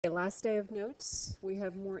Okay, last day of notes. We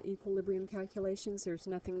have more equilibrium calculations. There's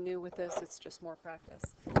nothing new with this, it's just more practice.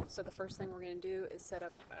 So the first thing we're going to do is set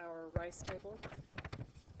up our rice table.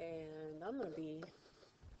 And I'm going to be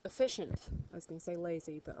efficient. I was going to say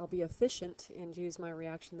lazy, but I'll be efficient and use my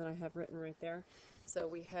reaction that I have written right there. So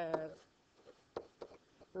we have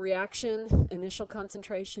reaction, initial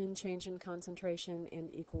concentration, change in concentration,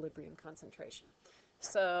 and equilibrium concentration.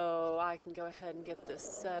 So I can go ahead and get this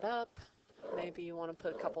set up. Maybe you want to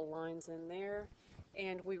put a couple lines in there.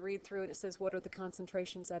 And we read through it. It says, what are the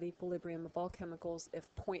concentrations at equilibrium of all chemicals if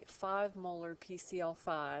 0.5 molar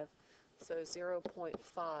PCl5, so 0.5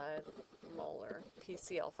 molar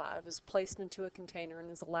PCl5, is placed into a container and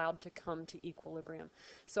is allowed to come to equilibrium.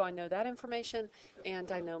 So I know that information,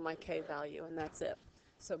 and I know my K value, and that's it.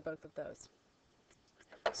 So both of those.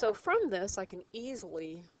 So from this, I can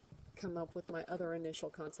easily come up with my other initial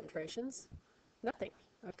concentrations. Nothing.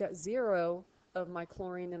 I've got 0 of my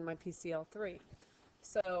chlorine and my PCl3.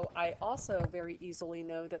 So I also very easily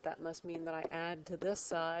know that that must mean that I add to this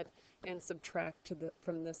side and subtract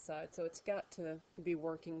from this side. So it's got to be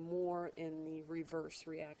working more in the reverse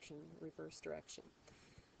reaction, reverse direction.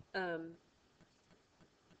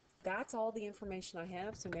 That's all the information I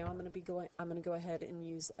have, so now I'm going to go ahead and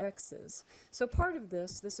use X's. So part of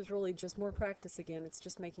this is really just more practice again. It's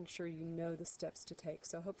just making sure you know the steps to take.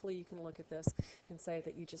 So hopefully you can look at this and say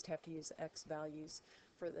that you just have to use X values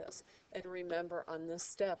for this. And remember, on this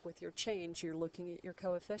step with your change, you're looking at your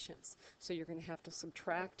coefficients. So you're going to have to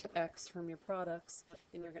subtract X from your products,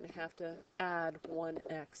 and you're going to have to add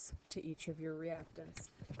 1X to each of your reactants.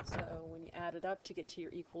 So when you add it up to get to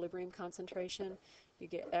your equilibrium concentration, you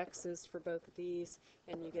get X's for both of these,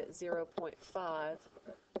 and you get 0.5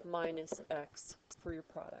 minus X for your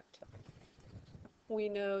product. We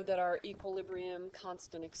know that our equilibrium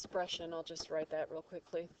constant expression, I'll just write that real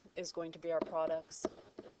quickly, is going to be our products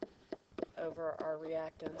over our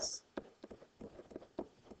reactants.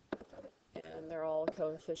 And they're all a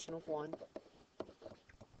coefficient of 1.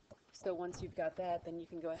 So once you've got that, then you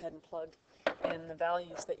can go ahead and plug in the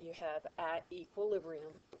values that you have at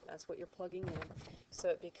equilibrium. That's what you're plugging in. So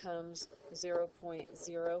it becomes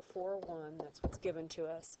 0.041, that's what's given to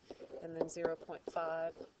us, and then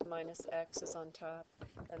 0.5 minus X is on top,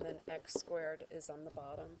 and then X squared is on the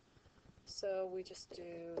bottom. So we just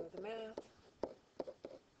do the math.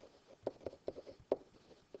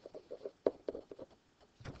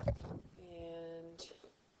 And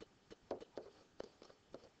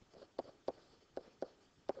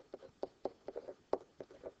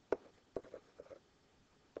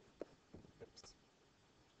oops,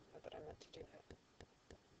 not that I meant to do that.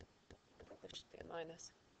 There should be a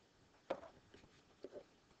minus.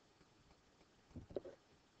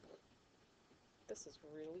 This is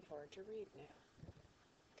really hard to read now.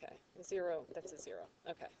 Okay, 0, that's a 0.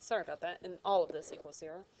 Okay, sorry about that. And all of this equals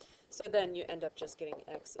 0. So then you end up just getting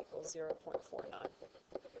X equals 0.49.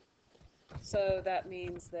 So that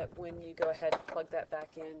means that when you go ahead and plug that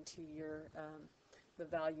back into your the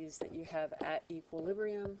values that you have at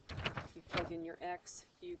equilibrium, you plug in your X,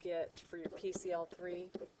 you get for your PCl3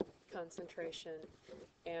 concentration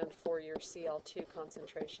and for your Cl2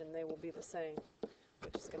 concentration, they will be the same,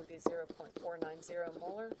 which is going to be 0.490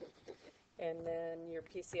 molar. And then your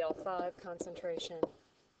PCl5 concentration,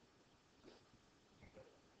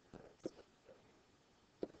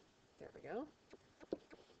 there we go,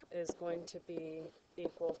 is going to be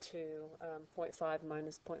equal to 0.5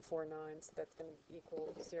 minus 0.49, so that's going to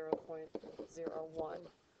equal 0.01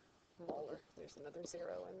 molar. There's another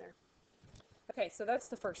 0 in there. Okay, so that's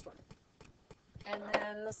the first one. And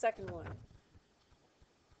then the second one.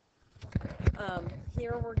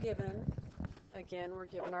 Here we're given, again, we're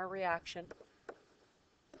given our reaction.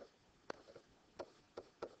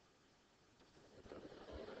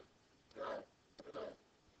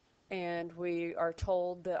 And we are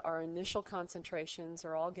told that our initial concentrations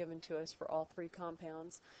are all given to us for all 3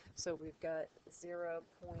 compounds. So we've got 0.1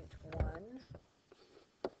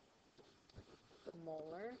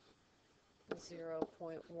 molar,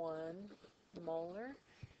 0.1 molar,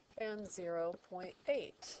 and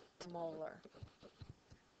 0.8 molar.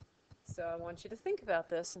 So I want you to think about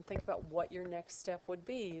this and think about what your next step would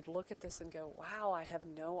be. You'd look at this and go, wow, I have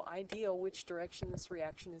no idea which direction this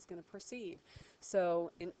reaction is going to proceed.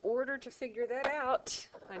 So in order to figure that out,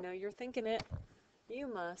 I know you're thinking it, you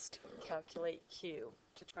must calculate Q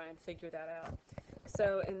to try and figure that out.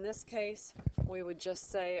 So in this case, we would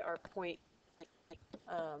just say our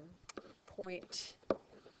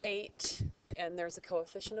 0.8, and there's a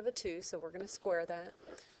coefficient of a 2, so we're going to square that,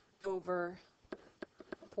 over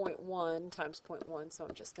 0.1 times 0.1, so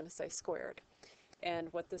I'm just going to say squared. And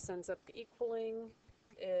what this ends up equaling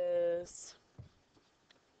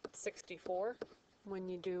 64 when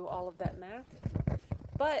you do all of that math.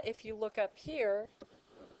 But if you look up here,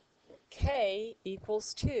 K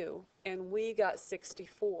equals 2, and we got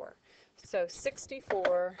 64. So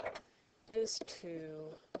 64 is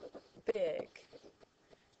too big.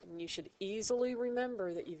 And you should easily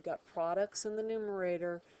remember that you've got products in the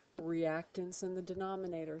numerator, reactants in the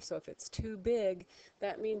denominator. So if it's too big,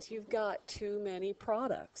 that means you've got too many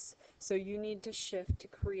products. So you need to shift to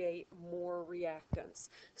create more reactants.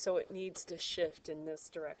 So it needs to shift in this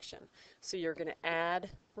direction. So you're going to add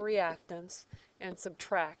reactants and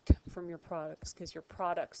subtract from your products, because your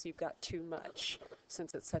products, you've got too much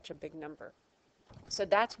since it's such a big number. So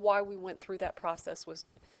that's why we went through that process, was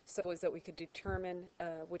that we could determine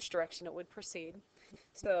which direction it would proceed.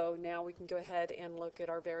 So now we can go ahead and look at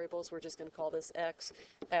our variables. We're just going to call this x,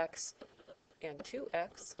 x, and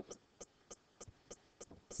 2x.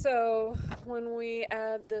 So when we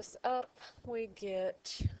add this up, we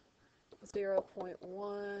get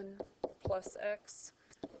 0.1 plus x,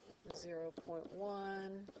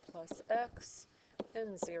 0.1 plus x,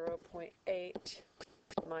 and 0.8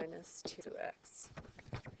 minus 2x.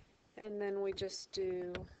 And then we just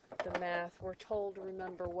do the math. We're told to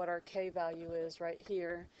remember what our k value is right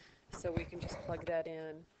here, so we can just plug that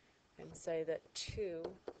in and say that 2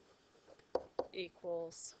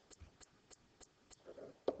 equals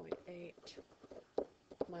 0.8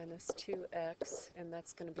 minus 2x, and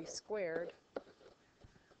that's going to be squared,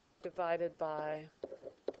 divided by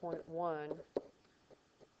 0.1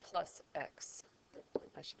 plus x.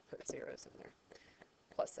 I should put zeros in there.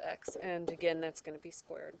 Plus x, and again, that's going to be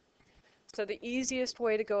squared. So the easiest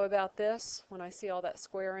way to go about this, when I see all that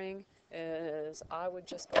squaring, is I would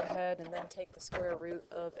just go ahead and then take the square root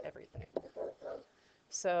of everything.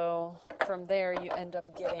 So from there, you end up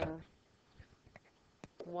getting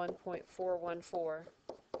 1.414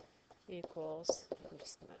 equals, I'm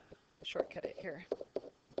just going to shortcut it here.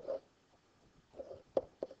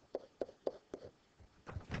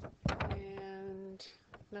 And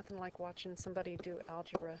nothing like watching somebody do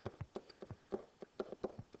algebra.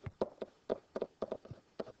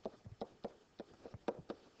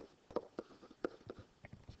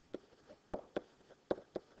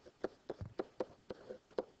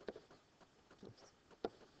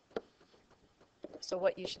 So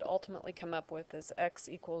what you should ultimately come up with is x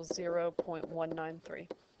equals 0.193.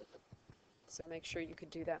 So make sure you could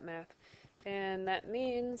do that math. And that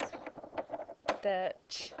means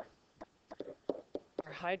that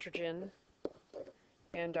our hydrogen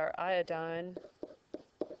and our iodine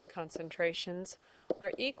concentrations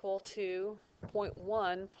are equal to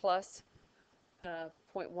 0.1 plus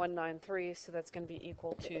 0.193, so that's going to be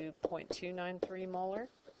equal to 0.293 molar.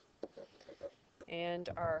 And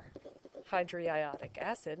our hydroiodic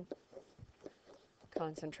acid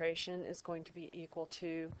concentration is going to be equal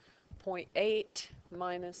to 0.8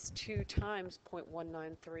 minus 2 times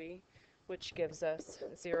 0.193, which gives us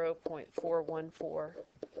 0.414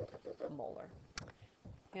 molar.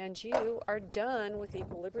 And you are done with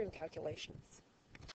equilibrium calculations.